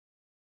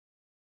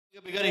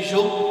A bigger issue,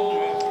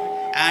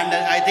 and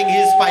I think he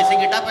is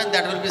spicing it up, and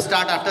that will be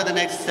start after the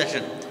next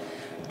session.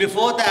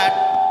 Before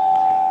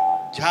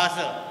that, Jha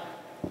sir,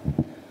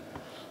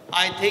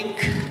 I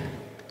think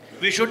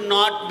we should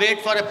not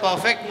wait for a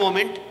perfect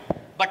moment,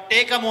 but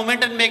take a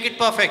moment and make it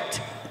perfect.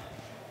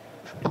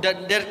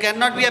 There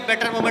cannot be a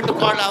better moment to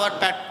call our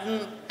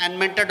patron and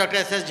mentor Dr.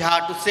 S.S.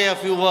 Jha to say a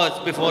few words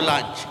before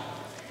lunch.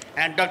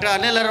 And Dr.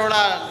 Anil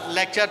Arora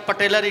lecture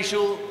patellar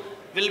issue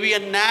will be a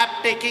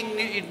nap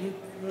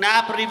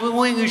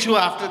removing issue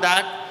after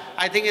that.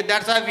 I think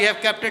that's why we have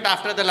kept it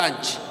after the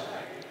lunch.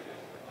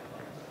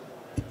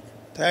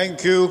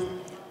 Thank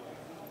you.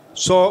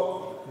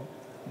 So,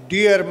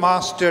 dear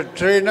master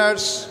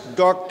trainers,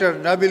 Dr.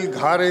 Nabil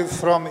Gharib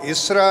from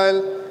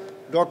Israel,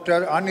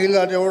 Dr. Anil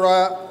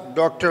Arora,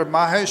 Dr.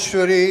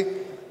 Maheshwari,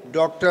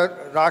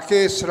 Dr.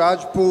 Rakesh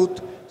Rajput,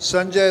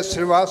 Sanjay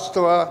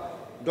Srivastava,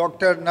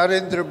 Dr.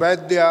 Narendra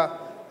Vaidya,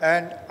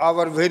 and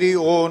our very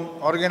own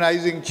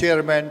organizing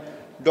chairman,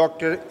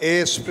 Dr.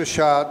 A.S.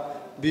 Prasad,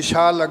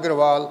 Vishal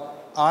Agrawal,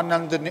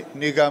 Anand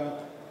Nigam,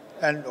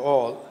 and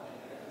all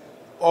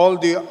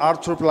the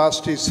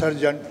arthroplasty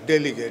surgeon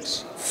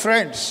delegates.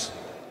 Friends,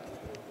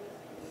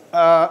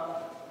 I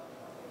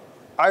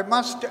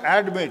must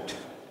admit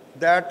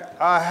that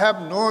I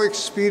have no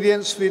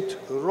experience with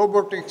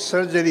robotic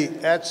surgery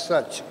as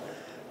such,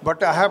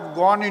 but I have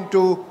gone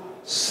into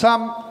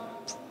some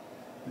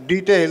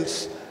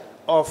details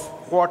of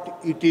what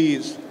it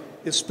is,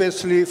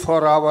 especially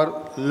for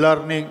our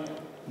learning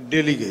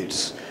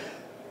delegates.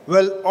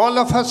 Well, all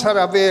of us are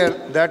aware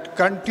that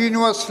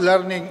continuous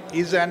learning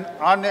is an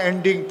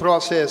unending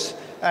process,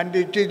 and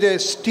it is a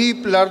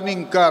steep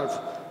learning curve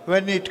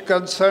when it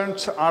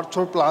concerns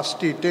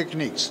arthroplasty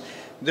techniques.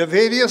 The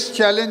various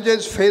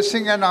challenges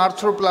facing an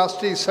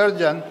arthroplasty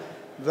surgeon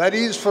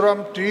varies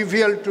from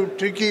trivial to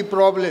tricky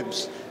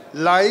problems,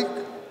 like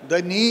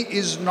the knee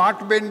is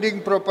not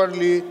bending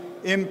properly,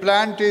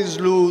 implant is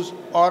loose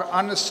or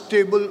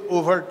unstable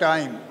over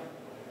time.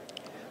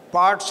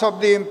 Parts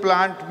of the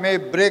implant may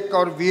break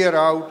or wear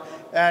out,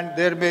 and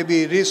there may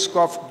be risk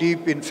of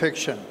deep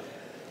infection.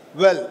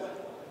 Well,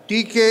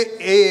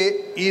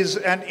 TKA is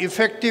an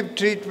effective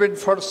treatment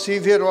for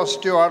severe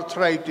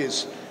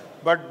osteoarthritis,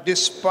 but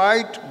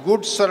despite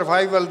good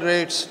survival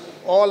rates,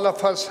 all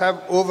of us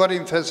have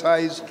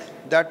overemphasized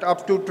that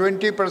up to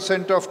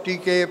 20% of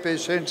TKA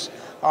patients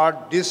are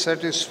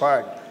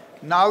dissatisfied.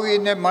 Now,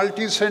 in a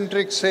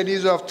multicentric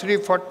series of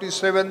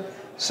 347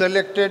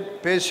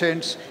 selected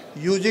patients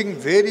using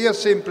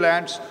various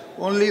implants,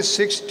 only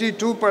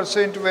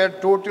 62% were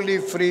totally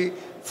free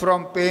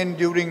from pain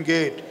during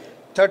gait.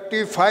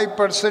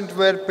 35%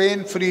 were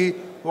pain-free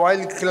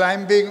while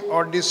climbing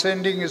or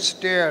descending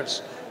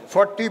stairs.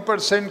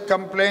 40%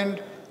 complained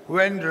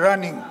when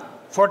running.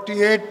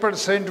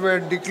 48% were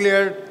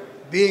declared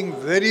being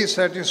very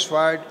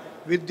satisfied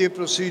with the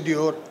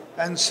procedure,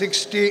 and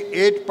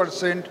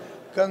 68%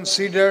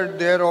 considered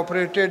their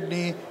operated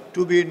knee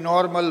to be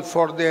normal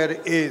for their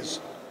age.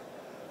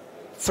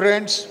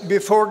 Friends,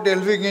 before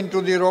delving into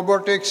the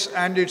robotics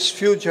and its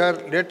future,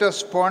 let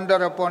us ponder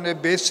upon a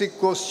basic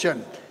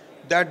question: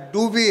 that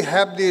do we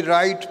have the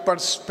right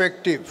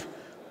perspective?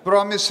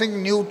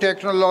 Promising new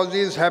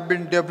technologies have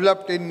been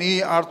developed in knee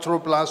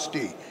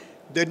arthroplasty.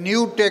 The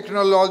new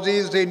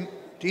technologies in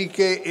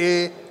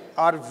TKA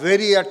are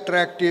very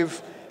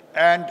attractive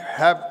and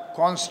have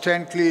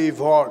constantly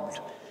evolved.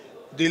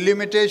 The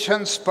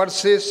limitations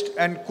persist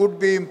and could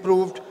be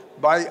improved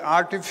by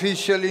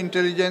artificial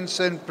intelligence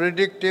and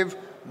predictive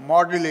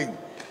modeling.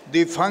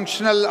 The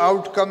functional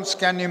outcomes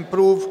can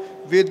improve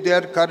with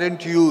their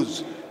current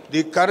use.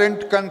 The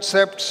current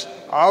concepts,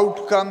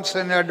 outcomes,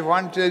 and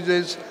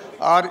advantages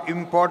are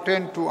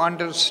important to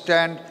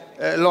understand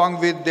along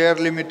with their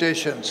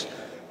limitations.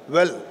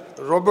 Well,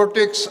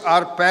 robotics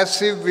are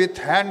passive with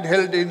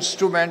handheld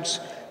instruments.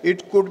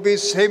 It could be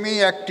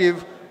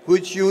semi-active,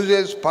 which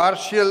uses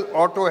partial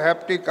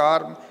auto-haptic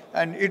arm,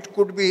 and it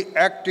could be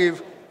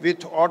active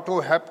with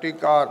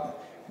auto-haptic arm.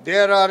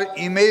 There are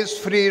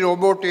image-free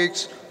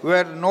robotics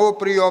where no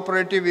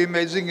preoperative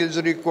imaging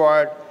is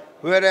required,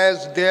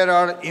 whereas there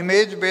are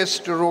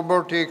image-based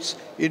robotics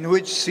in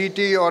which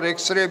CT or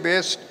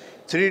X-ray-based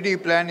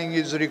 3D planning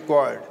is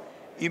required.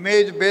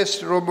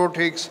 Image-based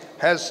robotics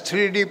has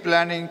 3D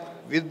planning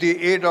with the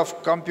aid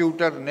of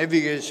computer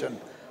navigation.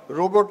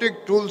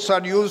 Robotic tools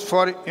are used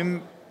for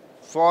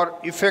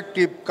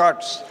effective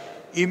cuts.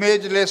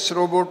 Imageless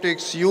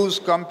robotics use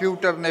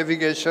computer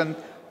navigation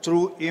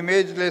through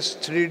imageless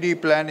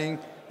 3D planning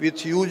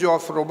with use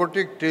of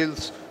robotic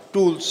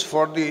tools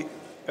for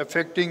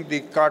affecting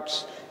the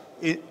cuts.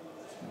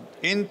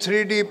 In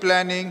 3D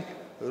planning,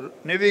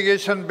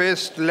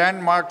 navigation-based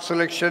landmark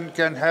selection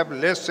can have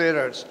less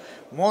errors.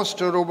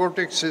 Most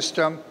robotic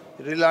system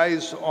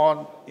relies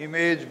on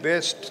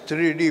image-based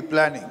 3D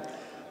planning.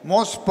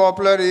 Most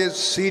popular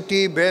is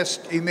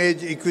CT-based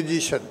image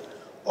acquisition.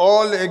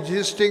 All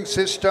existing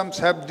systems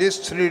have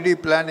this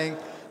 3D planning.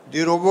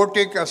 The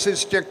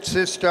robotic-assisted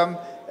system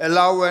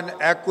allow an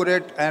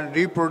accurate and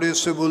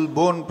reproducible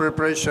bone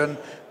preparation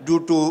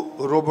due to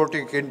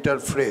robotic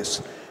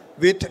interface.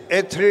 with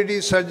a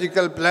 3D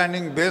surgical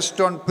planning based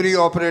on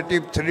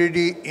preoperative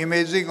 3D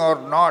imaging or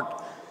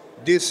not,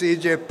 this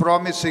is a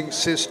promising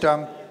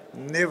system.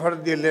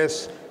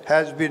 Nevertheless,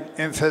 has been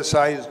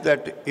emphasized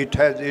that it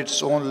has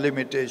its own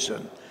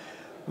limitation.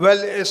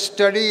 Well, a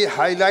study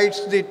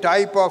highlights the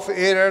type of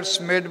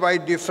errors made by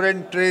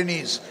different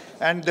trainees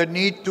and the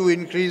need to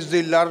increase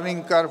the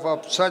learning curve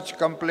of such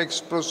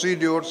complex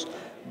procedures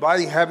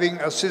by having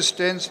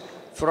assistance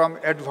from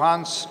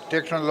advanced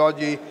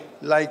technology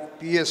like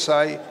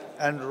PSI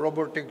and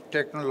robotic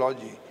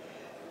technology.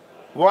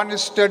 One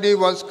study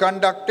was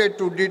conducted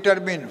to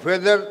determine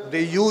whether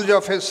the use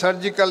of a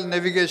surgical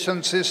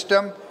navigation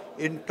system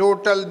in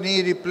total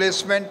knee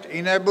replacement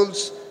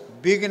enables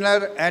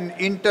beginner and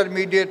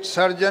intermediate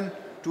surgeon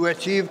to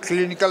achieve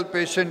clinical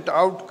patient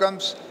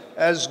outcomes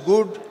as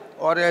good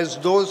or as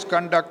those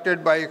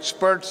conducted by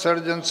expert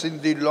surgeons in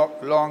the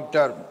long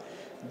term.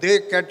 They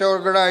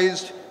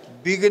categorized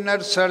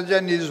beginner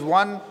surgeon is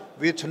one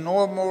with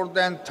no more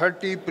than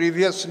 30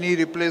 previous knee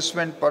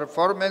replacement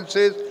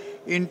performances,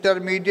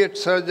 intermediate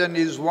surgeon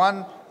is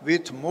one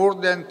with more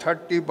than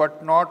 30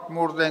 but not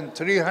more than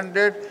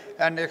 300,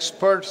 and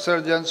expert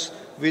surgeons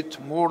with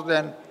more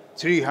than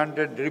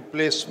 300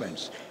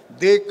 replacements.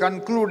 They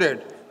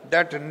concluded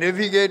that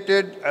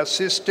navigated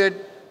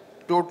assisted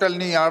total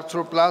knee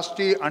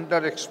arthroplasty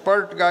under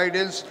expert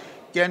guidance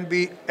can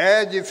be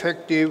as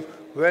effective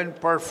when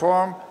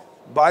performed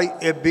by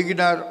a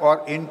beginner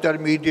or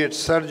intermediate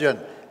surgeon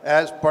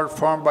as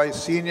performed by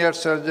senior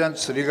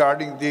surgeons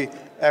regarding the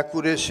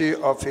accuracy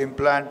of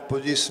implant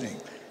positioning,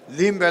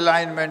 limb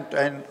alignment,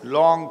 and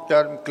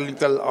long-term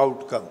clinical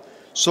outcome.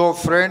 So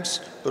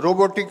friends,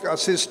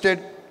 robotic-assisted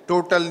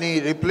total knee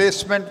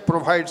replacement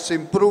provides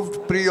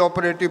improved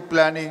preoperative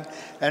planning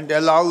and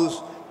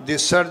allows the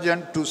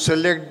surgeon to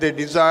select the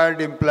desired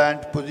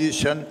implant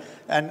position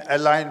and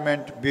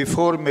alignment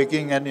before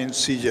making an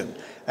incision.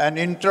 An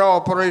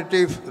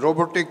intraoperative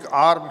robotic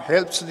arm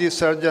helps the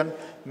surgeon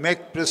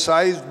make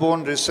precise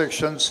bone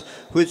resections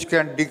which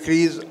can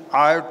decrease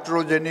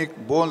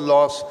iatrogenic bone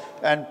loss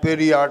and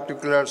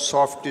periarticular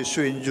soft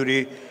tissue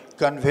injury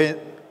compared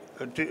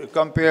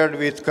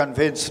with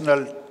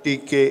conventional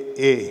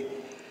TKA.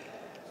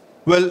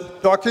 Well,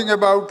 talking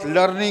about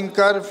learning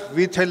curve,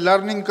 with a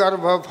learning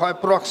curve of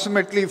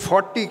approximately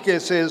 40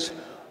 cases,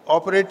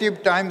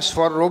 operative times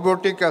for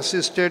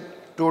robotic-assisted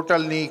total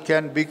knee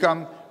can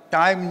become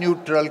time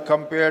neutral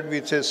compared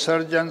with a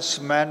surgeon's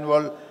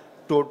manual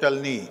total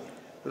knee.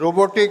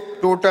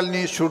 Robotic total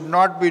knee should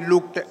not be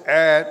looked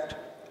at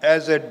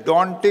as a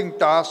daunting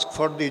task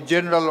for the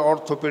general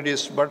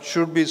orthopedist, but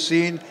should be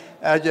seen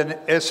as an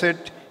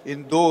asset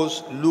in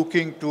those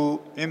looking to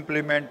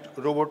implement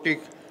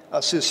robotic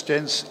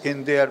assistance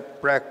in their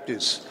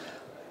practice.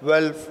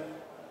 Well,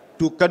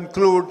 to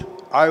conclude,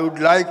 I would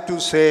like to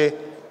say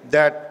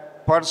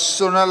that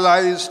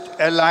personalized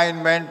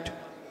alignment,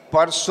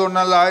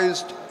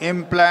 personalized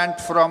implant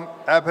from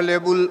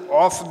available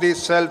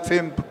off-the-shelf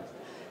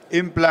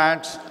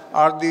implants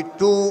are the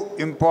two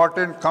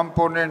important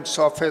components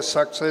of a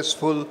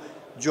successful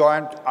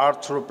joint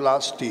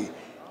arthroplasty.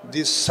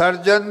 The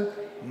surgeon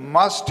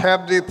must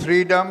have the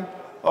freedom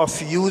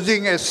of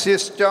using a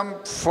system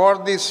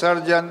for the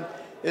surgeon,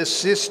 a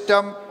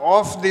system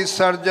of the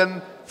surgeon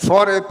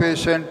for a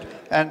patient,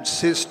 and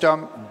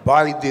system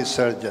by the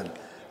surgeon.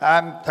 I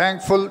am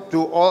thankful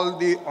to all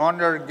the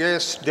honored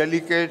guests,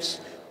 delegates,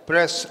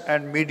 press,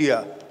 and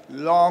media.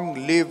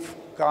 Long live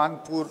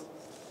Cawnpore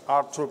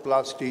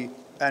Arthroplasty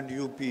and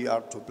UP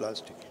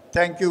Arthroplasty.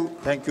 Thank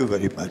you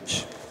very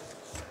much.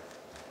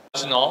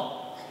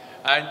 Now,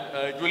 and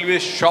it will be a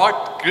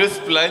short,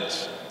 crisp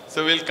lunch,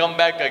 so we'll come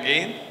back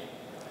again.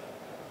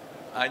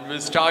 And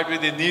we'll start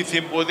with the knee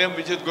symposium,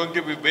 which is going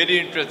to be very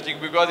interesting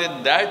because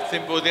in that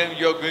symposium,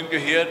 you're going to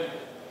hear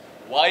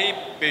why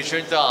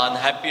patients are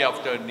unhappy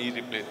after knee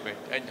replacement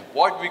and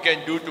what we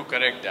can do to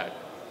correct that.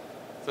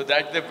 So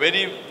that's a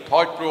very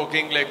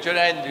thought-provoking lecture,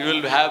 and you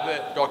will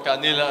have Dr.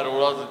 Anil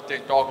Arora's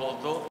talk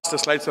also. The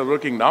slides are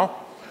working now.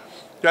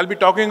 So I'll be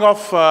talking of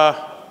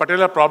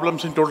patellar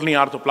problems in total knee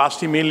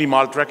arthroplasty, mainly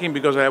maltracking,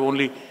 because I have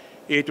only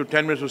 8 to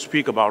 10 minutes to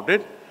speak about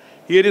it.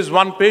 Here is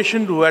one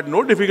patient who had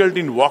no difficulty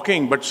in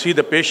walking, but see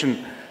the patient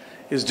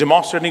is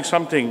demonstrating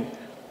something,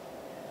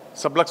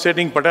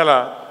 subluxating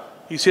patella.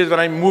 He says when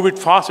I move it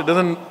fast, it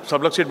doesn't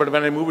subluxate, but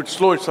when I move it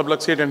slow, it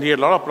subluxates, and he had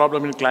a lot of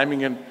problem in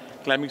climbing and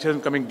climbing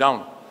isn't coming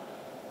down.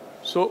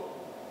 So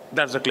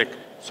that's the click.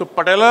 So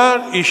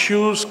patellar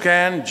issues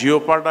can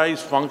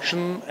jeopardize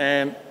function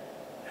and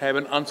have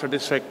an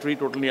unsatisfactory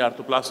total knee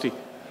arthroplasty.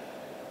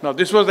 Now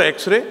this was the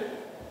X-ray.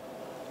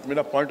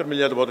 मेरा pointer मिल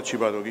जाए तो बहुत अच्छी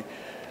बात होगी.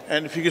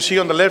 And if you can see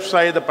on the left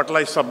side, the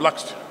patella is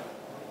subluxed.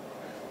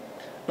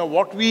 Now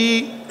what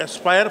we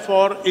aspire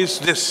for is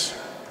this,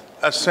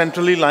 a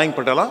centrally lying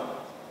patella,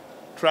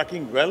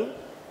 tracking well.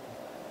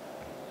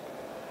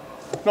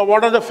 Now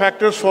what are the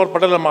factors for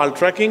patellar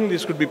maltracking?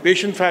 This could be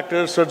patient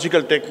factors,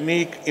 surgical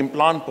technique,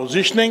 implant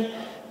positioning,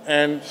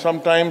 and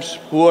sometimes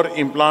poor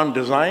implant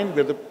design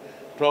where the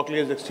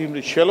trochlea is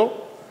extremely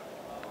shallow.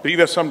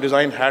 Previous some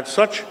design had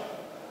such.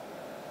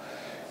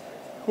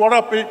 What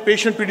are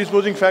patient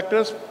predisposing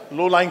factors?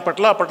 Low-lying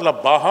patella, patella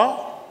baja,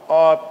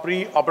 or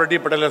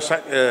pre-operative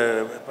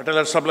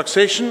patellar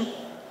subluxation,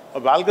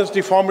 a valgus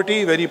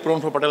deformity, very prone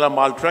for patellar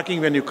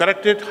maltracking when you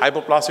correct it,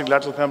 hypoplastic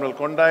lateral femoral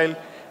condyle,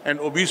 and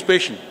obese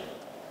patient.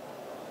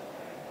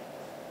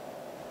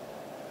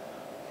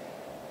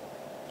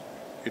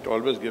 It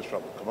always gives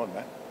trouble. Come on,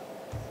 man.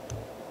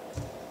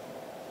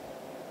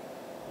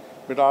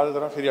 बेटा आज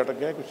जरा फिर अटक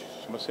गया कुछ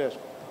समस्या है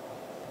इसको.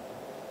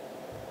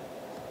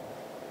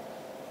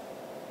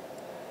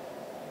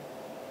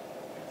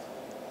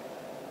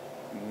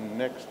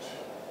 Next.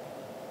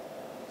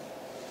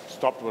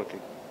 Stopped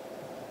working.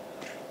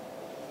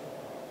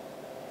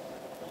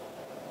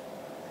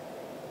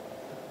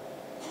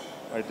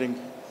 I think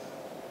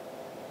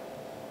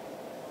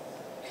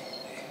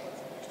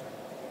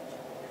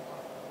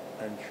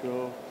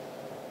ensure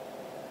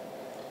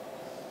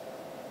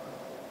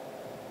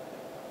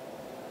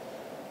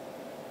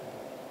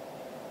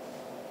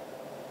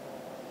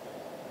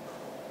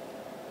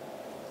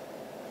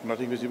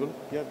nothing visible.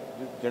 Yeah,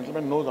 the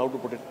gentleman knows how to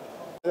put it.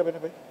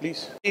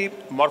 Please.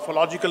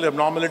 Morphological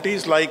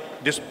abnormalities like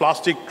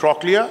dysplastic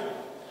trochlea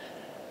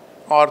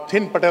or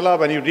thin patella,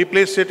 when you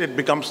replace it, it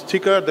becomes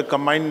thicker. The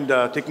combined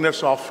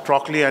thickness of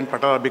trochlea and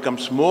patella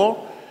becomes more.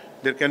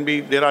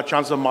 There are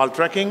chances of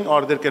maltracking,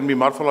 or there can be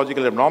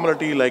morphological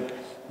abnormality like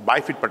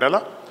bifid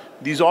patella.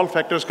 These all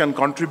factors can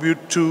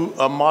contribute to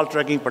a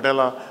maltracking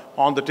patella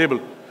on the table.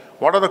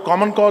 What are the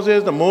common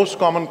causes? The most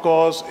common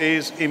cause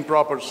is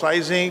improper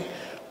sizing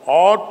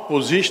or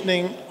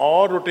positioning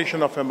or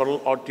rotation of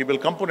femoral or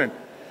tibial component.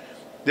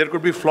 There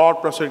could be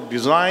flawed prosthetic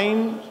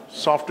design,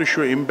 soft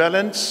tissue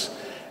imbalance,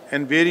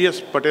 and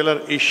various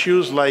patellar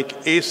issues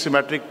like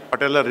asymmetric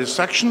patellar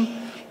resection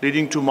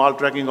leading to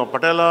maltracking of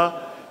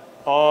patella,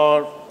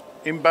 or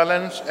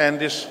imbalance and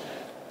this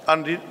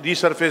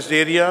resurfaced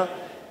area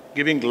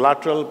giving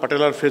lateral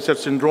patellar facet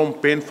syndrome,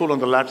 painful on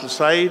the lateral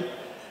side.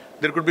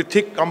 There could be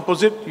thick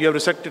composite. You have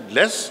resected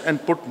less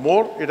and put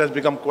more. It has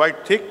become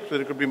quite thick, so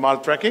there could be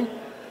maltracking.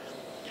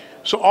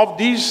 So of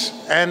these,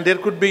 and there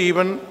could be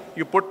even,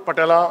 you put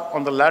patella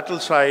on the lateral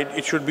side,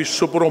 it should be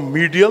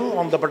supromedial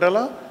on the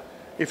patella.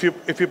 If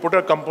you put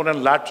a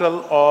component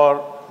lateral,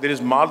 or there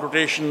is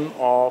malrotation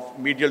of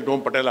medial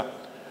dome patella.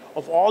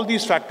 Of all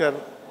these factors,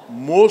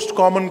 most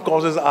common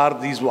causes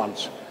are these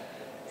ones: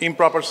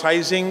 improper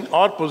sizing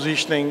or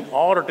positioning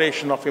or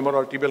rotation of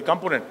femoral tibial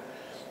component.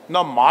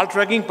 Now,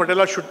 maltracking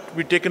patella should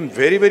be taken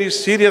very, very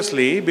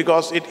seriously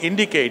because it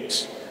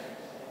indicates,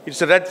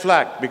 it's a red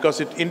flag because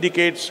it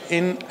indicates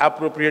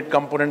inappropriate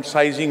component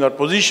sizing or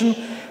position,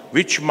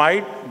 which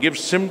might give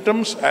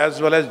symptoms as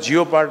well as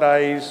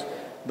jeopardize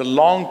the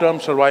long-term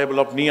survival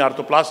of knee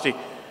arthroplasty.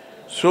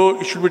 So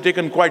it should be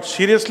taken quite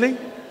seriously.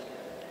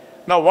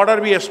 Now, what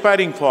are we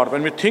aspiring for?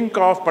 When we think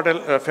of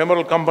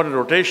femoral component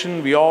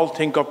rotation, we all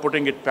think of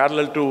putting it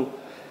parallel to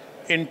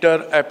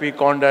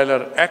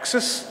interepicondylar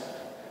axis.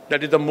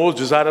 That is the most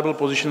desirable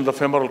position of the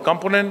femoral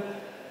component.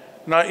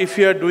 Now, if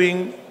you are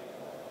doing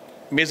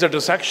major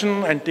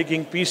dissection and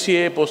taking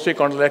PCA, posterior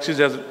condylar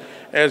axis,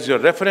 as your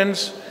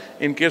reference,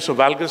 in case of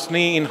valgus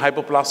knee in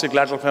hypoplastic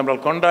lateral femoral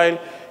condyle,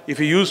 if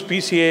you use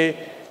PCA,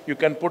 you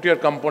can put your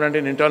component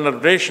in internal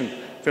rotation,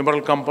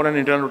 femoral component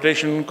internal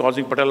rotation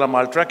causing patellar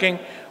maltracking.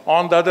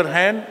 On the other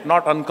hand,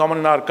 not uncommon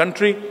in our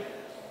country,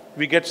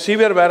 we get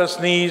severe varus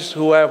knees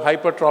who have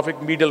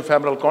hypertrophic medial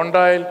femoral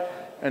condyle,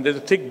 and there's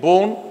a thick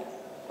bone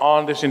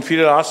on this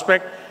inferior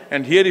aspect.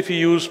 And here, if you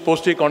use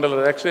posterior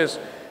condylar axis,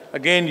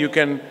 again, you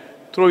can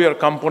throw your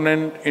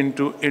component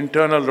into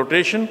internal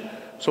rotation.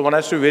 So one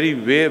has to be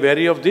very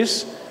wary of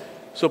this.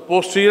 So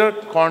posterior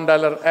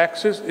condylar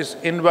axis is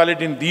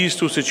invalid in these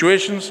two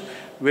situations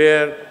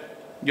where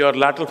your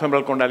lateral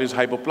femoral condyle is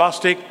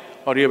hypoplastic,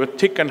 or you have a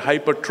thick and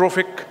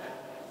hypertrophic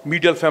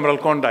medial femoral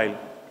condyle.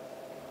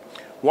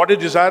 What is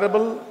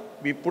desirable?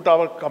 We put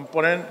our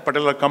component,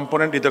 patellar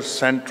component, either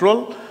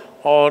central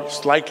or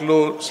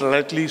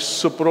slightly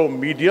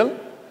supromedial,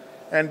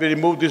 and we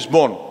remove this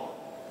bone.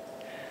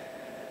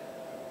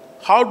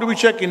 How do we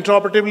check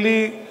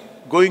intraoperatively?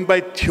 Going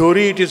by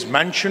theory, it is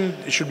mentioned,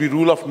 it should be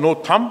rule of no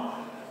thumb.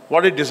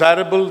 What is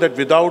desirable, that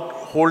without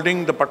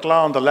holding the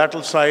patella on the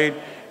lateral side,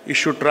 it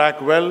should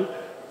track well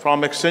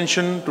from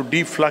extension to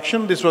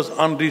deflection. This was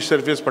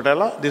unresurfaced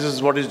patella. This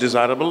is what is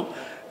desirable.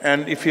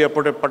 And if you have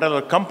put a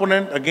patellar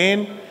component,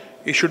 again,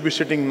 it should be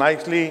sitting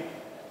nicely,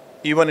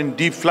 even in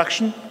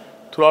deflection,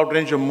 throughout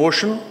range of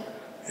motion.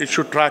 It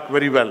should track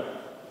very well.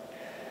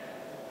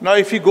 Now,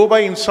 if you go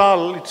by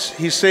Insal,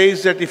 he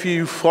says that if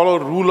you follow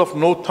rule of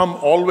no thumb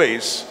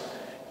always,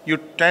 you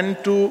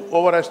tend to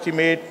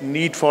overestimate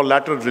need for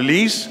lateral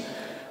release.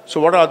 So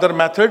what are other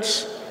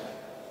methods?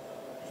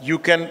 You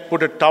can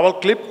put a towel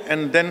clip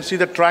and then see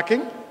the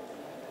tracking.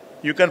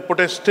 You can put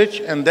a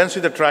stitch and then see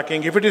the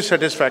tracking. If it is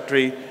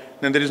satisfactory,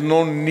 then there is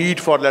no need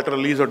for lateral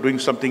release or doing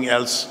something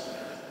else.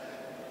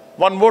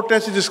 One more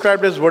test is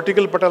described as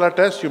vertical patella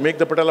test. You make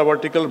the patella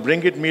vertical,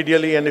 bring it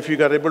medially, and if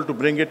you are able to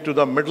bring it to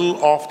the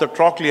middle of the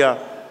trochlea,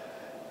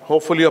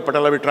 hopefully your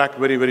patella will track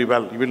very, very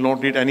well. You will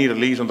not need any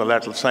release on the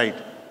lateral side.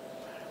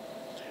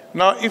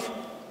 Now, if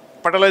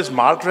patella is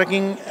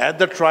maltracking at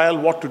the trial,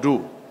 what to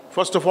do?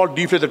 First of all,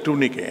 deflate the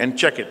tourniquet and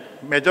check it.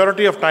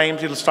 Majority of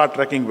times, it'll start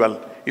tracking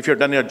well if you've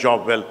done your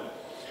job well.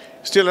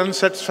 Still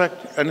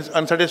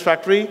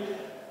unsatisfactory,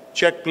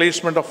 check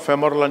placement of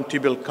femoral and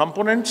tibial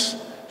components,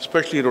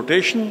 especially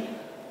rotation.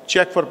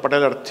 Check for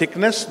patellar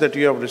thickness that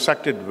you have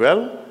resected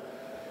well.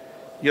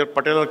 Your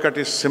patellar cut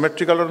is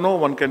symmetrical or no,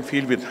 one can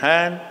feel with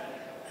hand,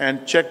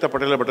 and check the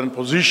patellar button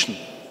position.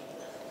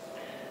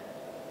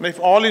 Now, if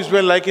all is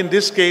well, like in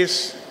this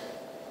case,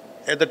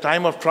 at the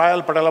time of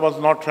trial, patella was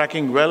not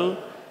tracking well,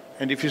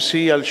 and if you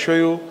see, I'll show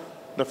you,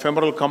 the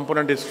femoral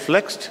component is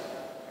flexed.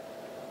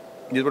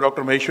 This is what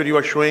Dr. Maheshwari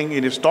was showing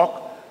in his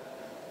talk.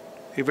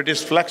 If it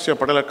is flexed, your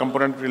patellar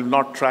component will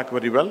not track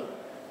very well.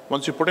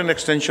 Once you put in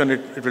extension,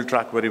 it will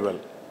track very well.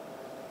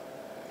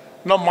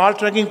 Now,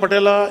 maltracking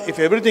patella, if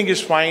everything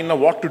is fine, now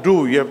what to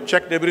do? You have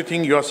checked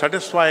everything, you are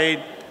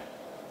satisfied,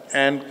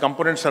 and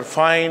components are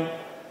fine.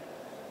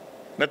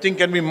 Nothing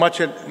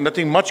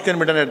much can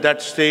be done at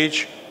that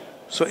stage.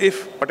 So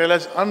if patella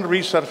is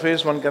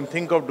unresurfaced, one can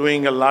think of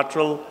doing a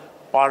lateral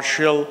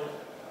partial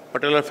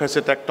patellar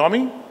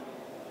facetectomy.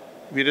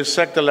 We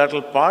resect the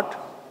lateral part.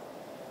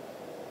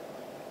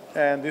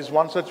 And this is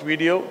one such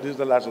video. This is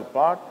the lateral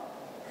part.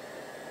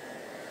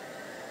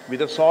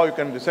 With a saw, you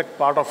can dissect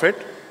part of it.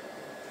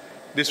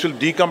 This will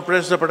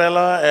decompress the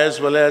patella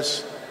as well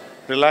as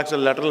relax the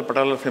lateral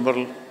patellar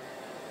femoral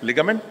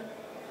ligament.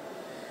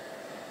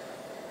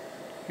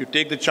 You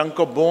take the chunk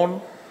of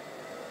bone,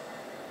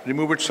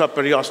 remove it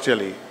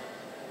subperiosteally.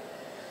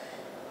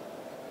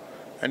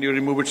 And you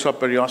remove it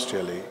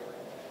subperiosteally.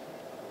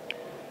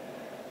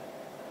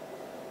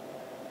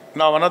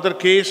 Now, another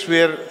case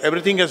where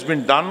everything has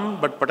been done,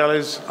 but patella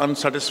is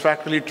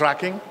unsatisfactorily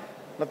tracking.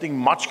 Nothing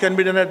much can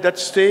be done at that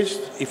stage.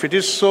 If it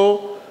is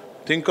so,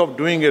 think of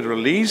doing a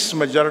release.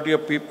 Majority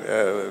of people,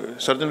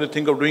 certainly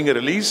think of doing a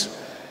release.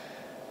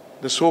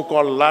 The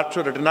so-called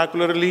lateral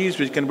retinacular release,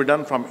 which can be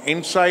done from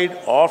inside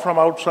or from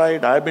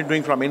outside. I have been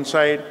doing from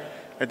inside.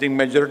 I think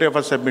majority of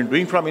us have been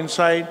doing from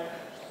inside.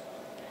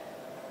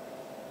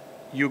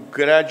 You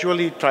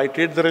gradually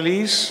titrate the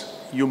release.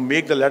 You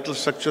make the lateral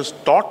structures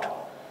taut.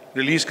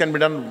 Release can be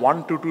done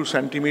 1 to 2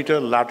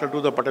 centimeters lateral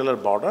to the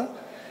patellar border.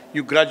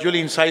 You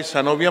gradually incise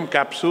synovium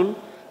capsule,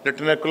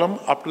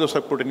 retinaculum up to the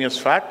subcutaneous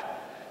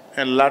fat,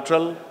 and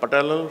lateral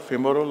patellar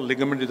femoral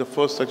ligament is the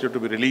first structure to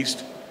be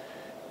released.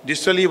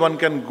 Distally, one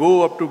can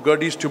go up to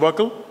Gerdy's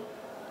tubercle,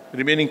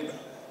 remaining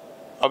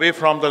away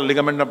from the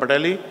ligamenta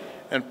patelli,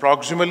 and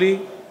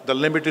proximally, the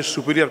limit is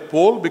superior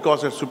pole,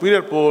 because at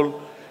superior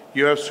pole,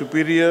 you have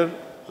superior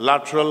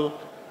lateral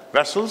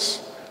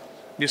vessels,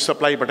 which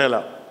supply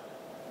patella.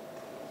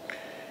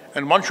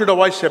 And one should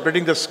avoid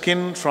separating the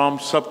skin from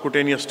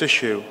subcutaneous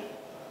tissue.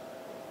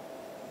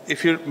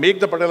 If you make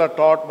the patella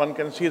taut, one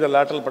can see the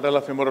lateral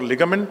patellar femoral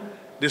ligament.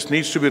 This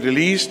needs to be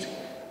released.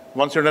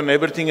 Once you've done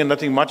everything and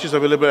nothing much is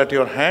available at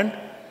your hand,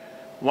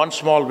 one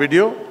small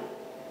video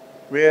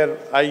where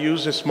I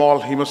use a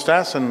small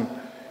hemostat and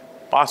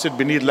pass it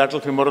beneath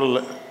lateral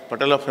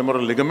patellar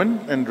femoral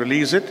ligament and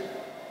release it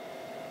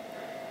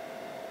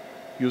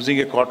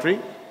using a cautery.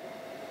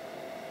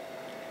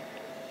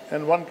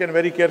 And one can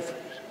very carefully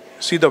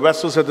see the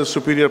vessels at the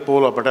superior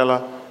pole of patella.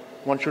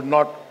 One should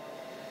not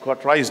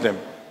cauterize them.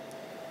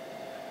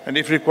 And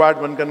if required,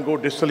 one can go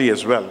distally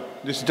as well.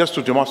 This is just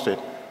to demonstrate.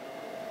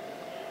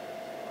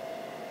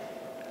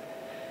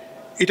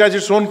 It has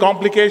its own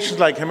complications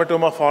like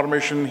hematoma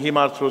formation,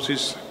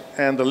 hemarthrosis,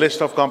 and the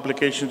list of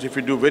complications if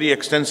you do very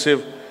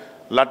extensive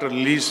lateral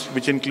release,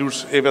 which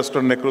includes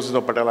avascular necrosis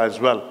of patella as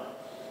well.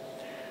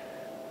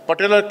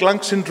 Patellar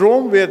clunk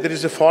syndrome, where there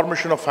is a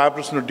formation of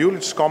fibrous nodule,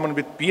 it's common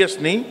with PS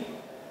knee.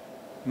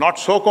 Not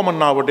so common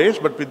nowadays,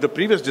 but with the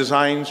previous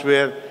designs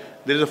where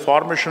there is a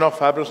formation of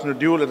fibrous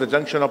nodule at the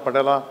junction of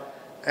patella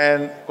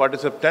and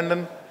quadriceps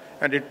tendon,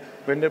 and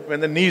when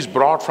the knee is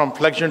brought from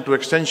flexion to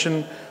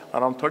extension,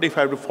 around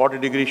 35 to 40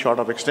 degrees short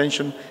of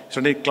extension,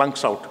 suddenly it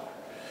clunks out.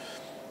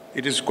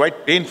 It is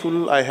quite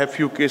painful. I have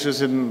few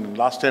cases in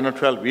last 10 or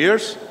 12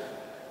 years,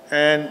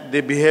 and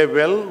they behave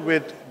well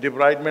with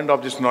debridement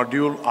of this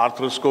nodule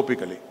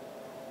arthroscopically.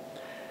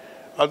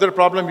 Other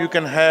problem you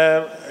can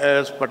have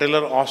as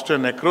patellar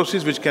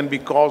osteonecrosis, which can be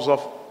cause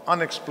of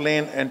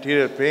unexplained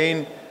anterior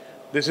pain.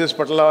 This is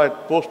patella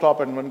at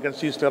post-op, and one can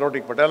see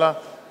sclerotic patella.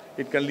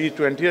 It can lead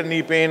to anterior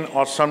knee pain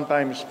or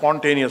sometimes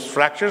spontaneous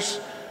fractures.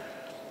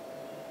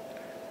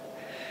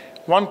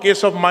 One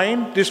case of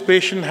mine, this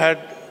patient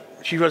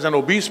she was an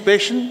obese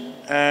patient,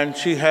 and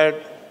she had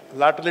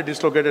laterally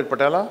dislocated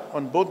patella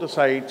on both the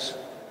sides.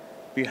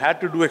 We had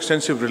to do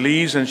extensive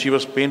release, and she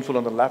was painful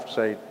on the left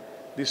side.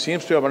 This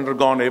seems to have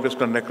undergone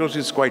avascular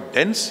necrosis, quite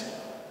dense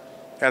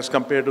as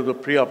compared to the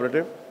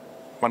preoperative.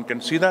 One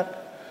can see that.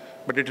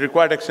 But it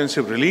required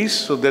extensive release,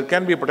 so there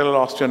can be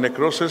patellar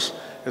osteonecrosis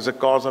as a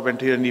cause of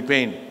anterior knee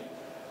pain.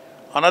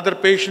 Another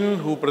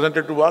patient who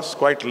presented to us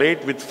quite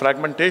late with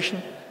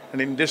fragmentation, and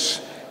in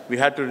this, we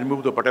had to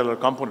remove the patellar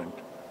component.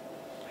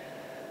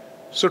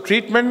 So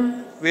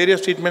treatment,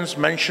 various treatments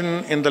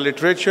mentioned in the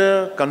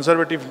literature,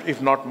 conservative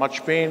if not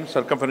much pain,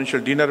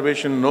 circumferential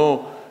denervation,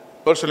 no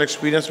personal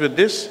experience with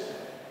this.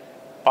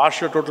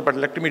 Partial total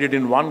patelectomy did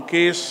in one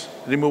case,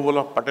 removal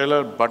of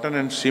patellar button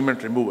and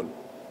cement removal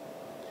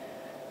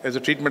as a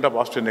treatment of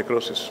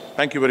osteonecrosis.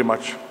 Thank you very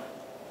much.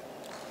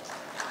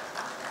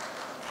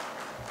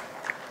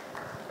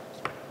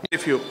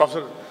 If you,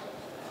 Professor,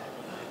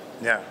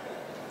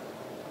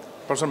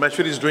 Professor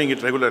Maheshwari is doing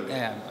it regularly.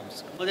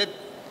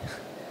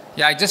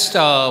 Yeah, I just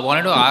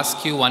wanted to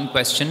ask you one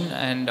question,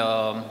 and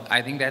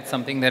I think that's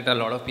something that a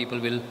lot of people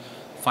will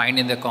find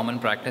in their common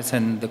practice,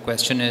 and the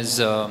question is,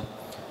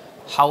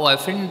 how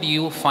often do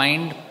you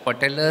find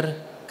patellar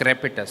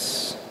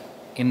crepitus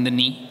in the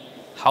knee?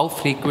 How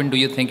frequent do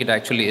you think it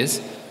actually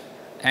is?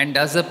 And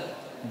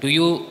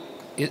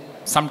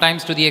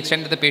sometimes to the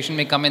extent that the patient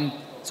may come and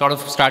sort of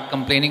start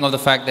complaining of the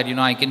fact that,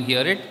 I can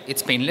hear it,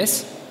 it's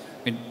painless.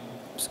 I mean,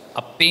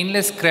 a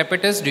painless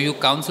crepitus, do you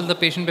counsel the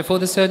patient before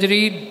the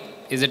surgery?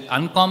 Is it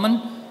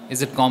uncommon?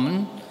 Is it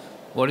common?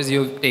 What is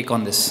your take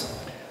on this?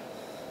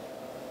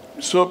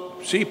 So,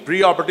 see,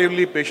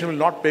 pre-operatively, patient will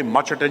not pay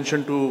much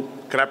attention to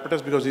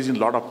crepitus because he's in a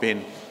lot of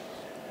pain.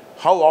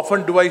 How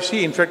often do I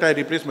see? In fact, I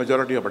replace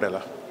majority of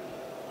patella.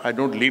 I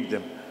don't leave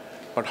them.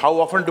 But how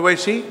often do I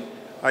see?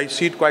 I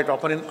see it quite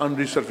often in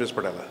unresurfaced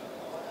patella.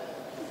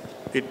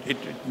 It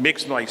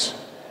makes noise.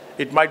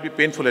 It might be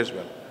painful as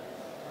well.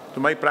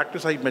 So my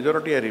practice,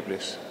 majority I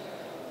replace.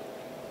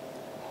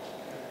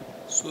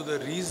 So the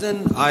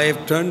reason I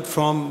have turned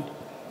from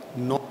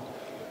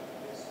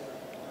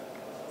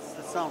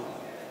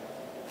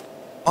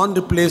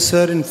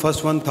non-replacer in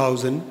first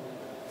 1000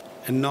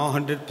 and now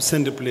 100%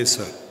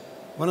 replacer,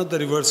 one of the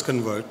reverse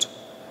convert,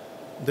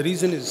 the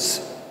reason is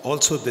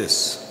also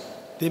this.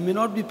 They may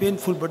not be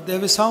painful, but they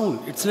have a sound.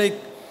 It's like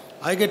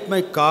I get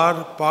my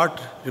car part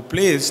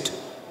replaced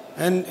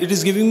and it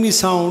is giving me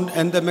sound,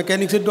 and the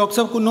mechanic said,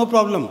 Doctor, no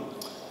problem.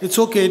 It's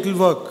okay, it will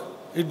work.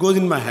 It goes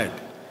in my head.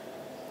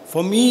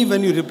 For me,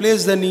 when you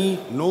replace the knee,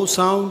 no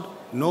sound,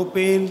 no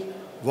pain,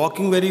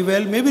 walking very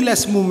well, maybe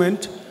less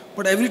movement,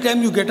 but every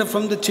time you get up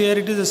from the chair,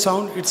 it is a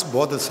sound, it's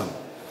bothersome.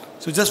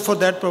 So just for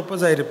that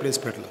purpose, I replace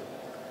patella.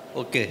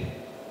 Okay.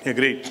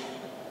 Agreed.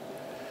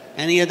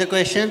 Any other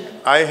question?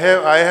 I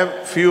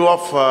have few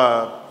of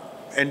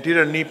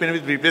anterior knee pain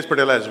with replaced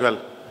patella as well.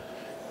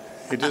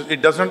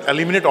 It doesn't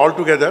eliminate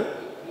altogether.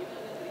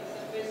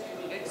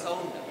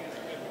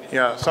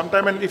 Yeah,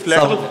 sometime and if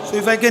level. So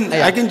if I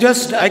can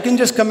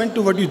just comment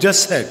to what you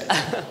just said.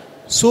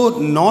 So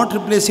not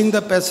replacing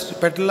the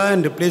patella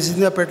and replacing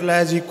the patella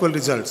has equal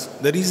results.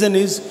 The reason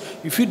is,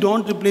 if you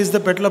don't replace the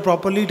patella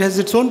properly, it has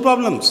its own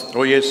problems.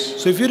 Oh yes.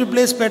 So if you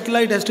replace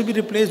patella, it has to be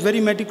replaced very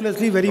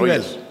meticulously, very well.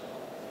 Yes.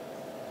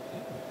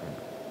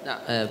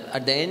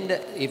 At the end,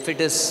 if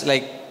it is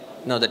like,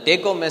 the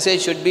take-home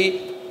message should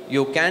be,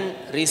 you can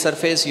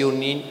resurface, you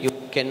need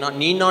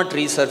not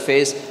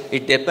resurface.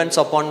 It depends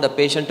upon the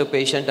patient to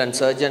patient and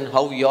surgeon,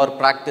 how your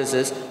practice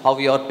is, how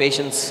your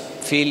patients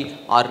feel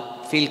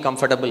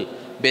comfortable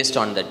based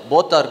on that.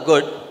 Both are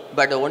good,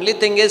 but the only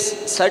thing is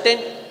certain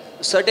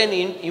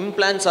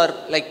implants are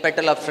like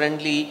patella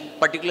friendly,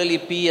 particularly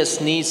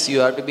PS knees, you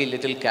have to be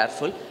little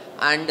careful.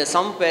 And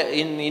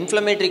in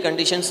inflammatory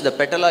conditions, the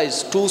patella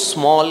is too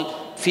small,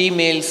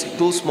 females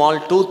too small,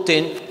 too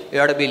thin, you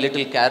have to be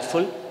little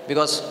careful,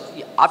 because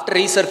after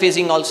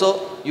resurfacing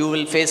also, you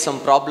will face some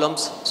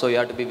problems, so you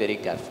have to be very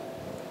careful.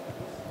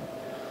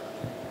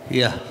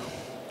 Yeah.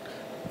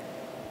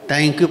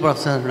 Thank you,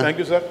 Professor. Thank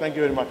you, sir. Thank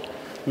you very much.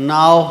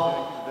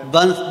 Now,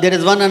 there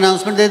is one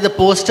announcement. There is a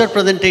poster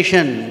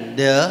presentation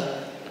there.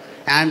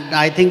 And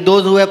I think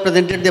those who have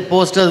presented their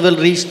posters will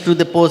reach to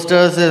the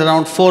posters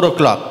around 4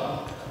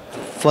 o'clock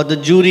for the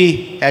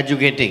jury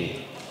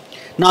educating.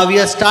 Now, we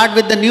will start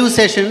with the new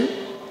session.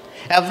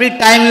 Every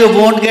time you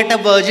won't get a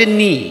virgin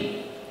knee.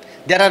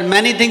 There are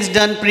many things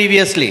done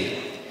previously.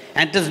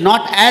 And it is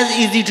not as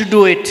easy to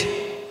do it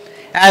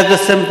as the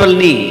simple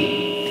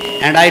knee.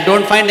 And I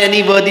don't find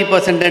any worthy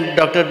person than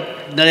Dr.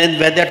 Narendra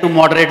Vaidya to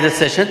moderate this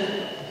session.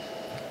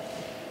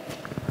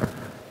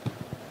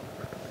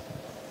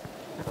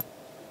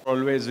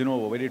 Always,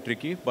 very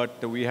tricky,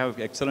 but we have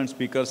excellent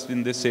speakers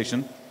in this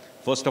session.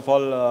 First of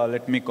all,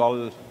 let me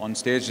call on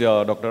stage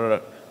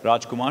Dr.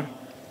 Rajkumar,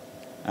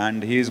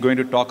 and he is going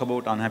to talk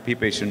about unhappy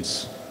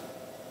patients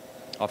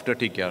after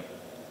TKR.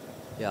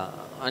 Yeah,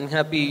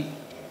 unhappy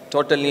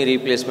total knee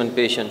replacement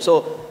patient.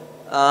 So,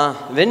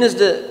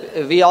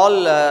 we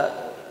all,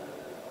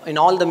 in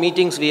all the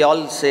meetings, we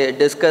all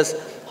discuss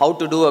how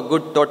to do a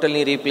good total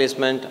knee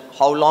replacement,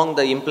 how long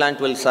the implant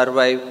will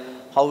survive,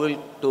 how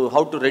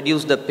to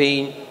reduce the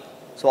pain,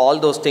 so all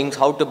those things,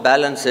 how to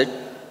balance it.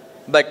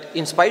 But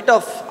in spite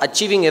of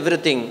achieving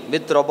everything,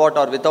 with robot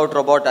or without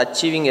robot,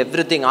 achieving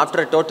everything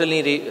after a total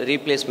knee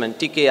replacement,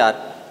 TKR,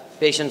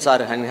 patients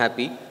are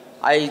unhappy.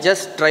 I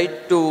just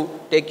tried to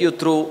take you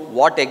through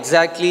what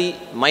exactly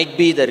might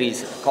be the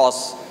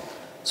cause.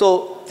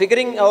 So,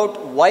 figuring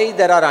out why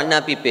there are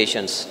unhappy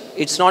patients,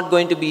 it's not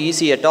going to be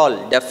easy at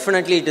all.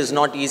 Definitely it is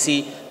not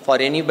easy for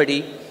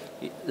anybody.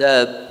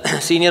 The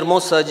senior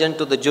most surgeon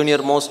to the junior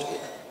most,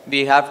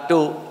 we have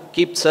to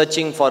keep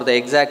searching for the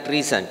exact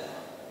reason.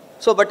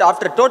 So, but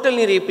after total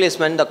knee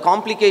replacement, the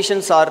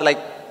complications are like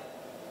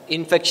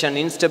infection,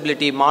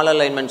 instability,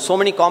 malalignment, so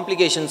many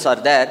complications are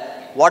there.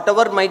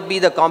 Whatever might be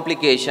the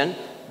complication,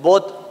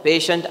 both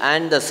patient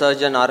and the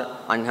surgeon are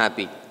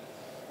unhappy.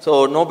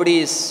 So nobody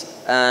is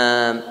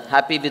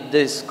happy with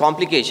these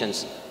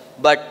complications.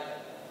 But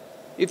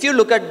if you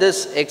look at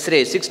this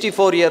X-ray,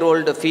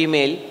 64-year-old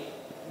female,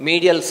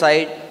 medial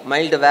side,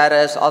 mild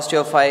varus,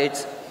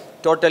 osteophytes,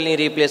 total knee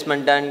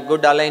replacement done,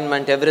 good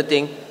alignment,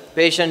 everything,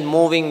 patient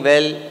moving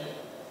well.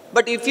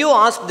 But if you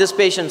ask this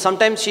patient,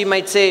 sometimes she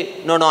might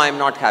say, no, I am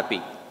not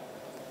happy.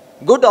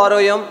 Good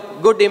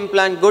ROM, good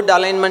implant, good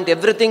alignment,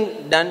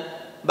 everything done,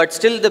 but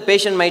still the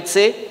patient might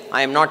say,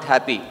 I am not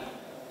happy.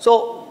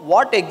 So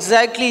what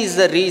exactly is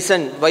the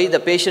reason why the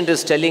patient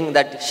is telling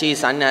that she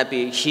is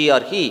unhappy, she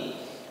or he?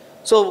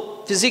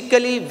 So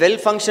physically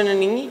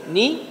well-functioning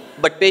knee,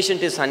 but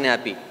patient is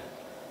unhappy.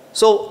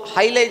 So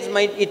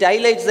it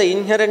highlights the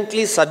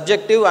inherently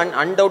subjective and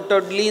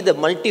undoubtedly the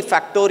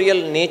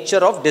multifactorial nature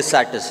of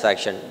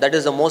dissatisfaction. That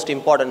is the most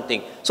important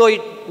thing. So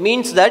it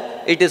means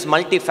that it is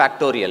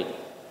multifactorial.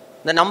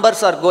 The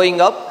numbers are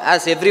going up,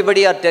 as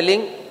everybody are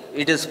telling,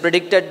 it is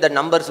predicted the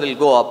numbers will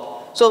go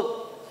up.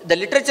 So the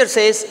literature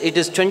says it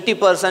is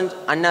 20%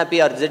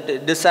 unhappy or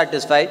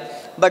dissatisfied,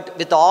 but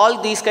with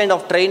all these kind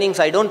of trainings,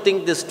 I don't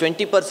think this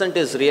 20%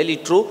 is really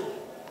true.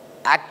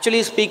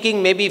 Actually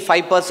speaking, maybe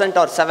 5%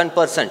 or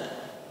 7%.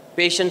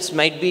 Patients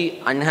might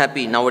be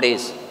unhappy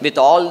nowadays with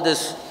all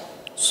this,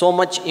 so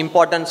much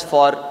importance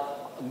for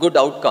good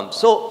outcomes.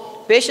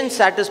 So patient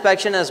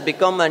satisfaction has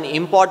become an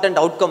important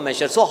outcome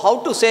measure. So how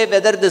to say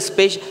whether this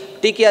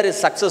TKR is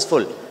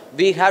successful?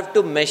 We have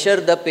to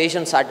measure the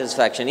patient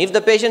satisfaction. If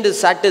the patient is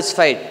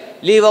satisfied,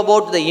 leave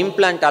about the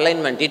implant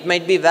alignment. It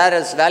might be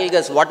varus,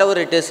 valgus, whatever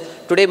it is.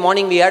 Today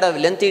morning we had a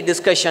lengthy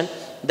discussion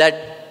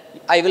that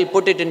I will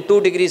put it in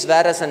 2 degrees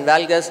varus and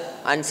valgus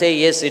and say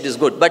yes, it is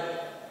good. But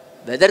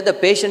whether the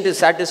patient is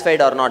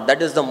satisfied or not,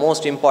 that is the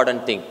most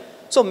important thing.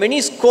 So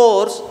many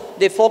scores,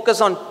 they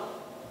focus on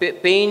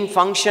pain,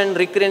 function,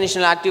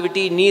 recreational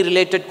activity,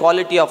 knee-related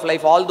quality of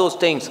life, all those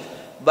things.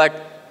 But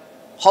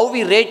how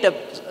we rate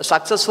a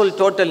successful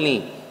total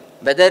knee?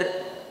 Whether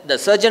the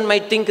surgeon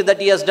might think that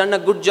he has done a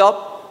good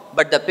job,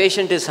 but the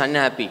patient is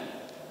unhappy.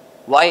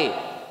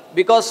 Why?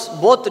 Because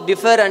both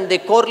differ and they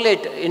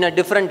correlate in a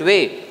different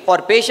way.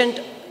 For patient,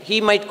 he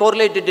might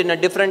correlate it in a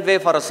different way.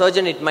 For a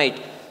surgeon, it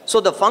might.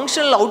 So the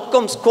functional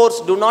outcome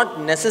scores do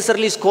not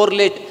necessarily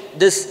correlate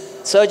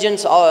this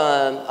surgeon's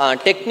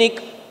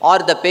technique or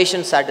the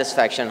patient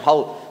satisfaction.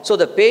 How? So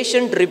the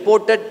patient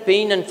reported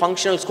pain and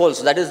functional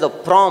scores, that is the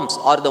PROMs,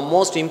 are the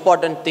most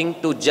important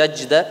thing to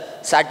judge the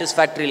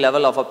satisfactory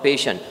level of a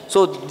patient.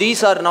 So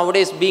these are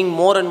nowadays being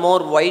more and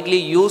more widely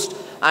used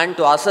and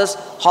to assess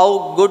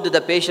how good the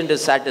patient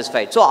is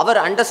satisfied. So our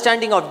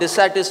understanding of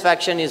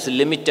dissatisfaction is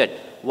limited.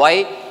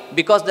 Why?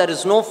 Because there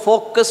is no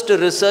focused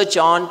research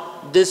on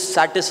this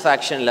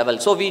satisfaction level.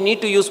 So we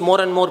need to use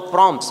more and more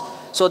PROMs.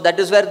 So that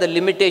is where the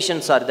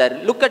limitations are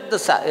there. Look at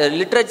the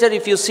literature.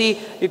 If you see,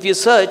 if you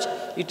search,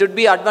 it would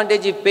be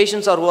advantage if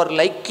patients are who are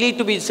likely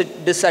to be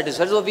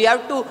dissatisfied. So we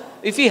have to,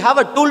 if we have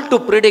a tool to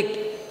predict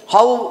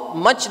how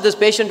much this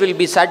patient will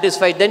be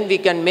satisfied, then we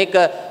can make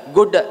a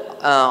good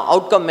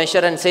outcome measure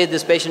and say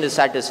this patient is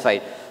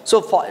satisfied.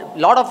 So for a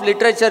lot of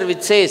literature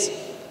which says,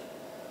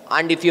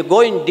 and if you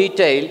go in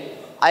detail,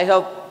 I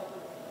have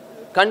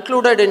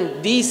concluded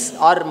in these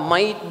are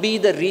might be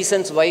the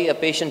reasons why a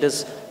patient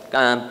is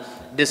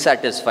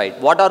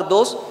dissatisfied. What are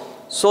those?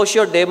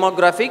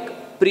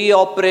 Socio-demographic,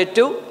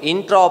 pre-operative,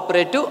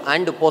 intraoperative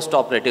and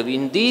post-operative.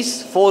 In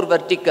these 4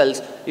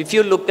 verticals, if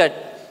you look at,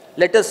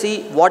 let us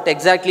see what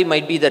exactly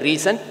might be the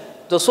reason.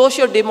 The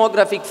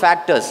socio-demographic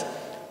factors,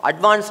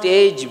 advanced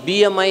age,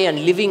 BMI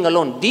and living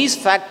alone, these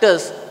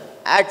factors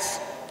adds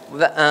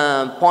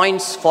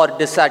points for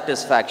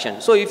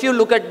dissatisfaction. So if you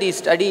look at the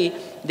study,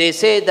 they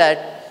say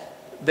that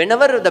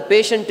whenever the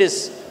patient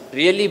is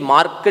really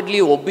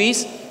markedly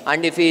obese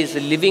and if he is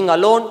living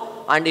alone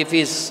and if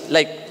he is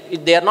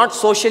if they are not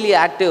socially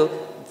active,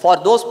 for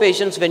those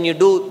patients when you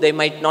do, they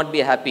might not be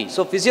happy.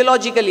 So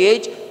physiological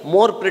age,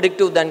 more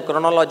predictive than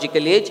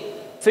chronological age.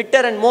 Fitter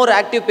and more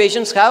active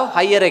patients have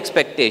higher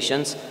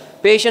expectations.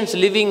 Patients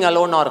living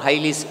alone are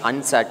highly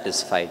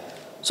unsatisfied.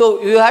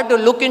 So you have to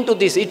look into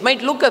this. It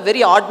might look a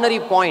very ordinary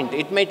point.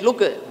 It might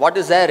look what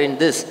is there in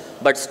this,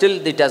 but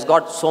still it has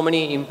got so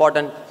many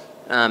important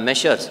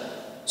measures.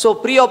 So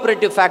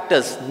preoperative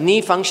factors, knee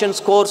function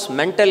scores,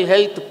 mental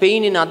health,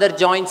 pain in other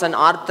joints and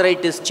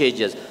arthritis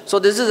changes. So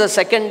this is the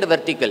second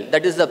vertical,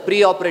 that is the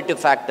preoperative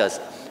factors.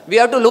 We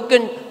have to look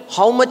in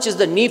how much is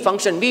the knee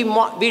function.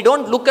 We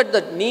don't look at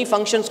the knee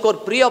function score,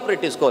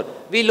 preoperative score.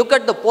 We look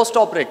at the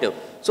postoperative.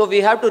 So we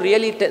have to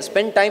really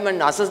spend time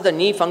and assess the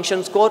knee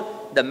function score,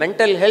 the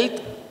mental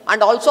health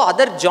and also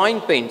other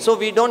joint pain. So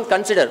we don't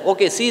consider,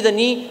 okay, see the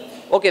knee,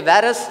 okay,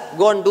 varus,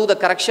 go and do the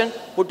correction,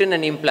 put in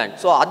an implant.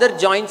 So other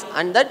joints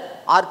and that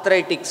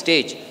arthritic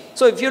stage.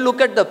 So if you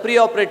look at the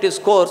preoperative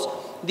scores,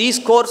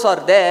 these scores are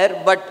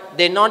there, but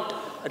they not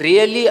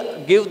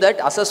really give that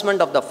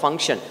assessment of the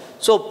function.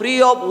 So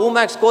pre-op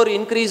WOMAC score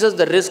increases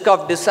the risk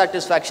of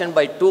dissatisfaction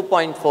by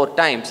 2.4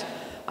 times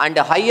and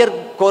a higher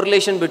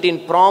correlation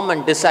between PROM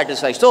and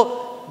dissatisfaction.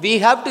 So we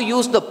have to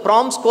use the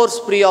PROM scores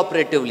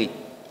pre-operatively.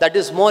 That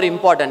is more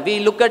important. We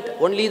look at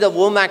only the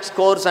WOMAC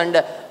scores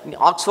and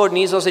Oxford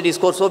Knee Society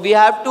scores. So we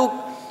have to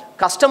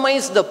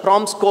customize the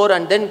PROM score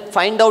and then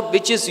find out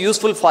which is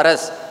useful for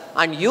us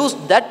and use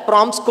that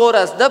PROM score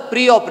as the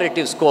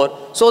pre-operative score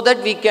so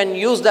that we can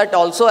use that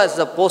also as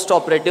the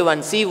post-operative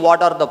and see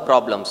what are the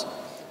problems.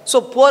 So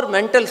poor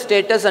mental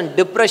status and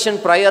depression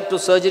prior to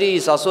surgery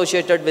is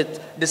associated with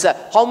this.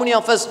 How many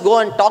of us go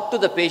and talk to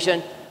the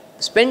patient,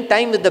 spend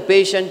time with the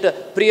patient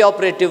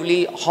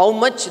pre-operatively, how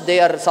much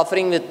they are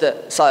suffering with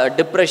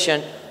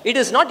depression? It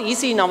is not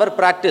easy in our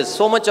practice.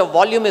 So much of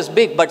volume is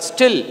big, but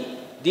still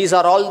these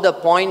are all the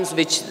points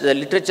which the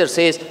literature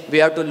says we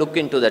have to look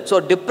into that.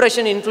 So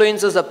depression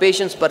influences the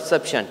patient's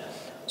perception.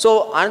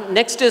 So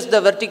next is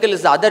the vertical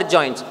is the other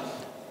joints.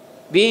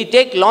 We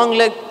take long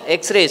leg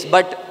x-rays,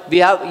 but we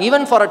have,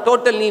 even for a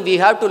total knee, we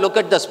have to look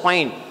at the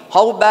spine,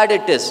 how bad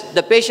it is.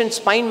 The patient's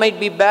spine might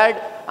be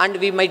bad and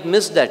we might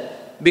miss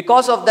that.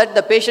 Because of that,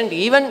 the patient,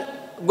 even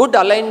good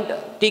aligned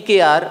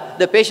TKR,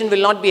 the patient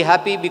will not be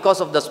happy because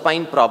of the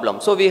spine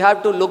problem. So we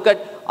have to look at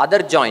other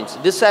joints.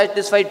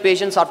 Dissatisfied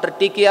patients after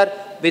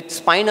TKR with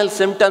spinal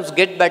symptoms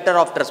get better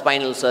after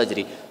spinal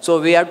surgery. So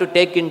we have to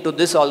take into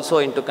this also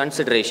into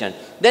consideration.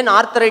 Then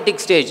arthritic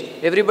stage,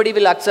 everybody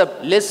will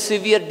accept less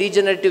severe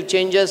degenerative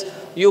changes.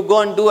 You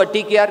go and do a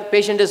TKR,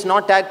 patient is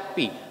not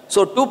happy.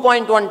 So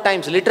 2.1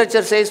 times,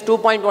 literature says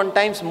 2.1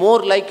 times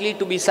more likely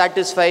to be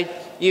satisfied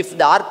if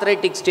the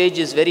arthritic stage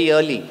is very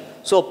early.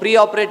 So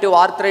preoperative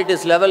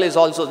arthritis level is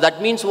also,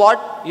 that means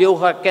what? You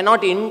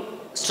cannot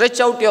stretch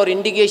out your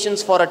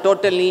indications for a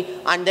total knee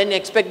and then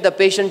expect the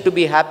patient to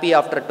be happy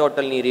after a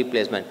total knee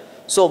replacement.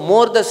 So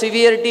more the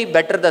severity,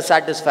 better the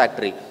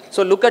satisfactory.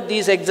 So look at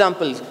these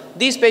examples.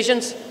 These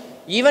patients,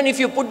 even if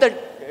you put the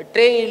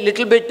tray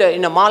little bit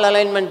in a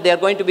malalignment, they are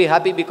going to be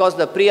happy because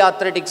the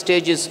pre-arthritic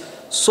stage is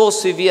so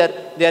severe.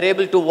 They are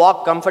able to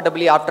walk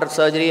comfortably after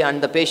surgery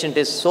and the patient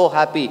is so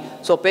happy.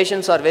 So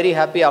patients are very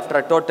happy after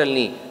a total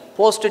knee.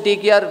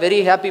 Post-TKR,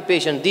 very happy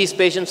patient. These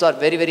patients are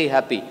very, very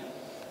happy.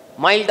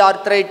 Mild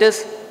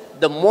arthritis,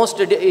 the most,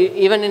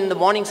 even in the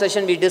morning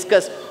session we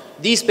discussed,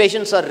 these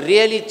patients are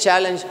really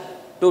challenged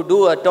to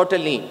do a total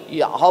knee.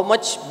 How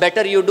much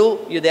better you do,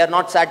 they are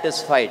not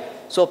satisfied.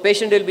 So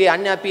patient will be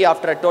unhappy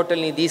after a total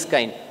knee, these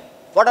kind.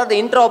 What are the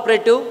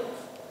intraoperative?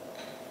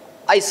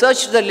 I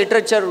searched the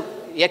literature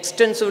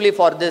extensively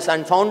for this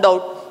and found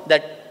out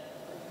that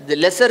the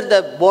lesser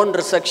the bone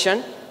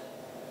resection,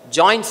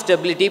 joint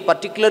stability,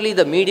 particularly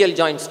the medial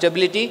joint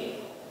stability,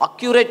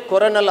 accurate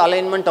coronal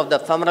alignment of the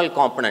femoral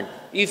component.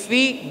 If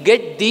we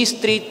get these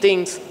three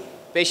things,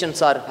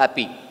 patients are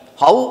happy.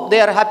 How they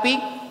are happy,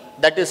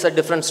 that is a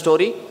different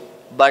story.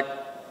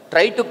 But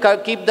try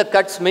to keep the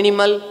cuts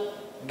minimal,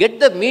 get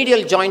the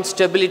medial joint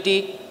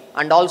stability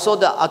and also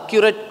the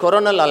accurate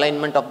coronal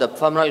alignment of the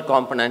femoral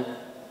component.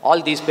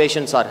 All these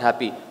patients are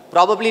happy.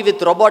 Probably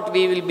with robot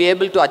we will be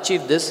able to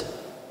achieve this.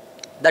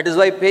 That is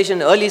why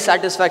patient early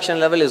satisfaction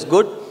level is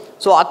good.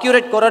 So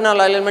accurate coronal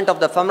alignment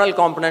of the femoral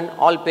component,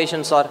 all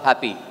patients are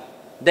happy.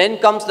 Then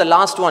comes the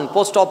last one,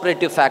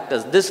 post-operative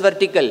factors. This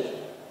vertical,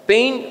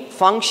 pain,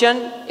 function,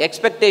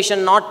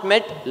 expectation not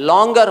met,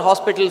 longer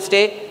hospital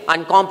stay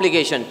and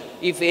complication.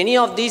 If any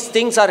of these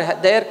things are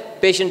there,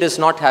 patient is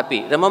not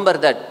happy. Remember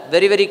that,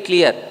 very, very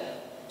clear.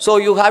 So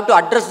you have to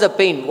address the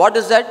pain. What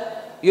is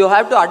that? You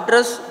have to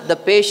address the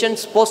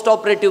patient's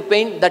post-operative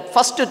pain. That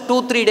first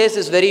 2-3 days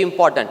is very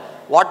important.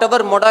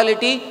 Whatever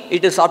modality,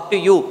 it is up to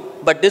you.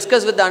 But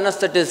discuss with the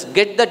anesthetist,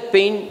 get that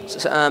pain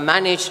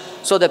managed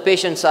so the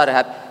patients are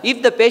happy.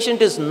 If the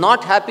patient is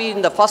not happy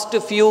in the first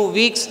few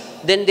weeks,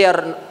 then they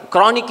are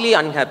chronically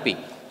unhappy.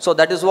 So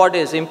that is what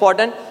is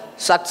important.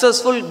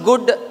 Successful,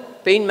 good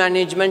pain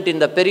management in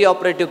the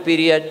perioperative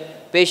period,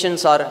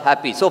 patients are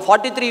happy. So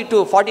 43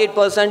 to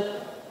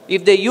 48%,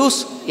 if they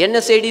use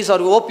NSAIDs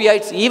or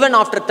opioids, even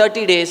after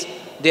 30 days,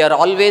 they are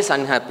always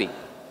unhappy.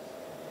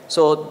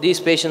 So these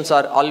patients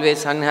are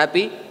always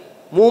unhappy.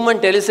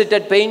 Movement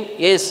elicited pain,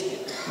 yes.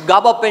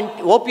 Gabapentin,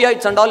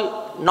 opioids and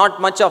all,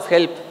 not much of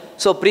help.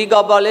 So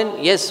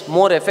pregabalin, yes,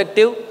 more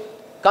effective.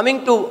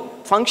 Coming to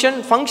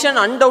function, function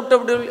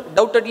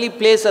undoubtedly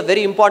plays a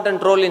very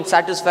important role in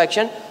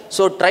satisfaction.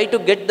 So try to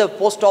get the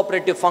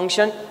post-operative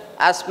function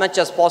as much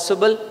as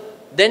possible.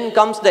 Then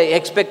comes the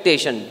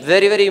expectation,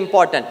 very, very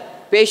important.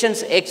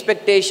 Patient's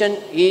expectation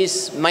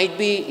might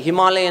be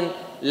Himalayan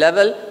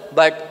level,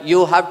 but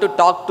you have to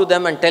talk to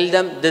them and tell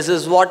them this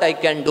is what I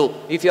can do.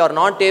 If you are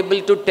not able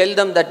to tell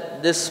them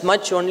that this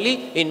much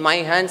only in my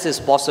hands is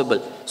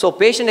possible. So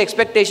patient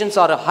expectations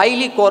are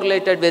highly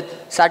correlated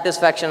with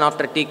satisfaction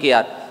after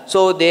TKR.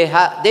 So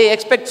they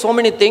expect so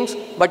many things,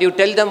 but you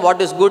tell them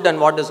what is good and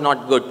what is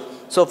not good.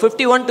 So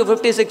 51 to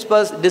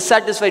 56%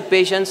 dissatisfied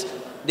patients,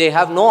 they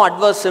have no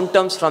adverse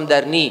symptoms from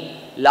their knee,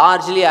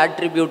 largely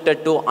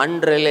attributed to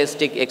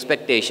unrealistic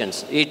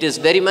expectations. It is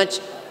very much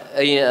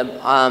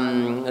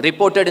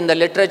reported in the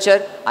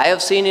literature. I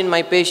have seen in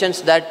my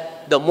patients that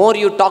the more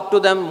you talk to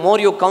them, more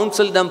you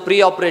counsel them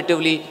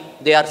pre-operatively,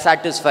 they are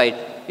satisfied.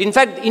 In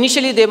fact,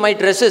 initially they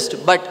might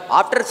resist, but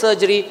after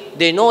surgery,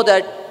 they know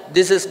that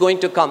this is going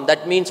to come.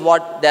 That means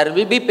what? There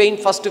will be pain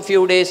first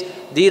few days.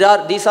 These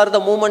are the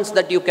movements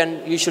that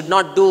you should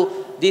not do.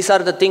 These are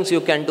the things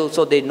you can do.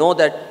 So they know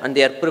that and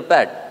they are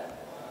prepared.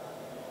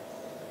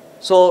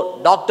 So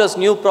doctor's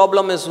new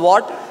problem is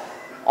what?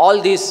 All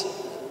these,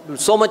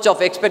 so much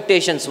of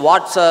expectations,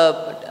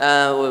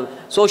 WhatsApp,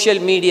 social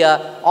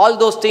media, all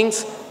those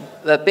things,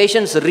 the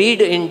patients read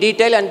in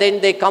detail and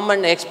then they come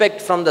and expect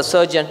from the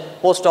surgeon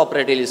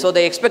post-operatively. So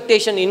the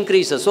expectation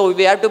increases. So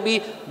we have to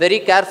be very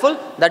careful.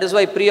 That is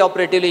why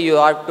pre-operatively you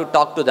have to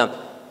talk to them.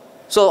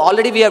 So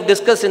already we have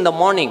discussed in the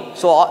morning.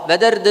 So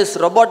whether this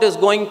robot is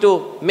going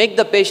to make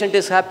the patient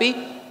is happy,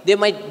 they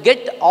might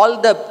get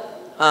all the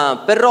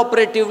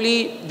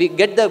perioperatively, we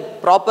get the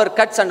proper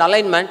cuts and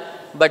alignment,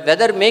 but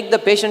whether make the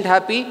patient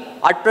happy,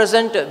 at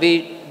present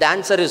the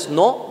answer is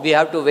no. We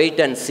have to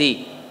wait and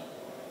see.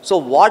 So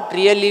what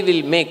really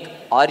will make?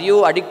 Are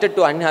you addicted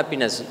to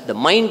unhappiness? The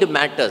mind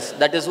matters.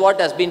 That is what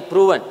has been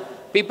proven.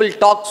 People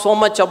talk so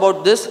much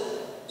about this.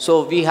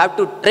 So we have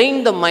to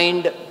train the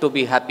mind to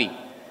be happy.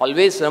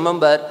 Always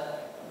remember,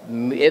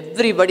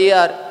 everybody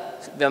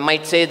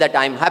might say that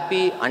I'm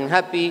happy,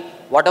 unhappy,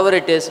 whatever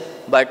it is.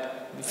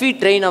 But if we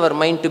train our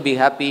mind to be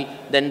happy,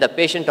 then the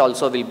patient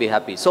also will be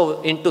happy.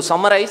 So to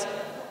summarize,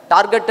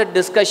 targeted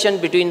discussion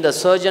between the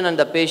surgeon and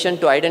the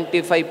patient to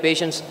identify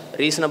patient's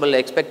reasonable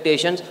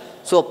expectations.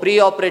 So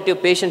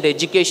pre-operative patient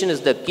education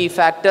is the key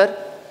factor.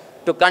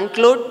 To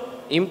conclude,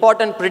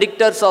 important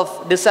predictors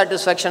of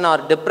dissatisfaction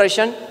are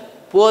depression,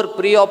 poor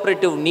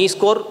pre-operative knee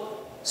score,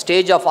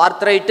 stage of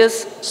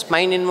arthritis,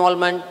 spine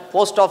involvement,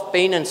 post-op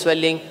pain and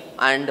swelling,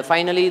 and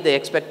finally the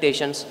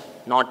expectations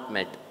not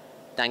met.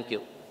 Thank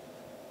you.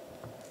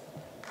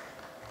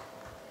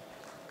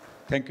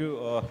 Thank you,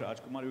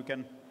 Rajkumar. You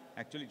can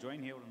actually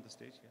join here on the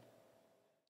stage. Yeah.